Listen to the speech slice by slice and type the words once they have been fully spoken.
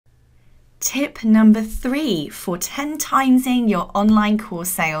Tip number 3 for 10 timesing your online course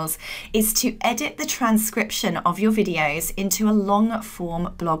sales is to edit the transcription of your videos into a long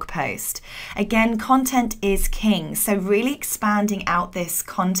form blog post. Again, content is king, so really expanding out this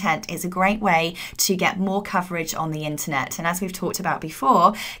content is a great way to get more coverage on the internet. And as we've talked about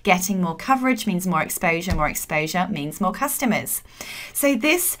before, getting more coverage means more exposure means more customers. So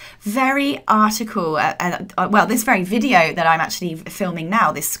this very article, this very video that I'm actually filming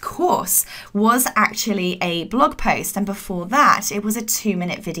now, this course, was actually a blog post, and before that it was a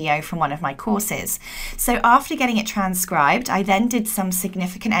 2-minute video from one of my courses. So after getting it transcribed, I then did some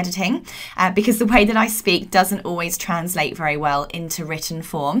significant editing because the way that I speak doesn't always translate very well into written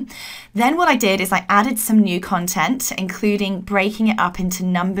form. Then what I did is I added some new content, including breaking it up into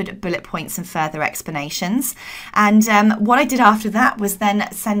numbered bullet points and further explanations. And what I did after that was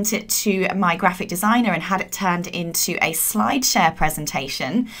then sent it to my graphic designer and had it turned into a SlideShare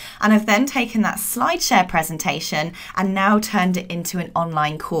presentation. And I've then taken that SlideShare presentation and now turned it into an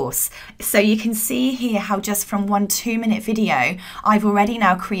online course. So you can see here how just from one 2-minute video, I've already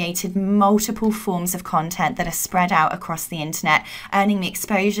now created multiple forms of content that are spread out across the internet, earning me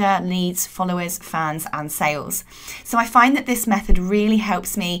exposure, leads, followers, fans, and sales. So I find that this method really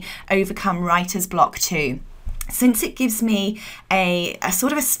helps me overcome writer's block too, since it gives me a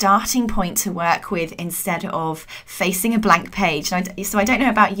sort of a starting point to work with instead of facing a blank page. So I don't know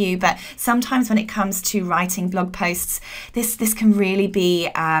about you, but sometimes when it comes to writing blog posts, this can really be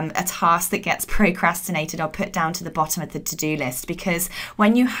a task that gets procrastinated or put down to the bottom of the to-do list, because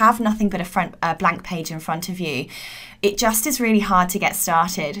when you have nothing but a blank page in front of you, it just is really hard to get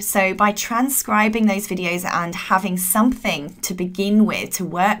started. So by transcribing those videos and having something to begin with, to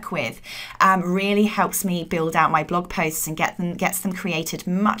work with, really helps me build out my blog posts and gets them created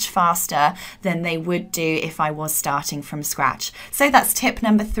much faster than they would do if I was starting from scratch. So that's tip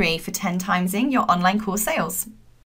number 3 for 10 timesing your online course sales.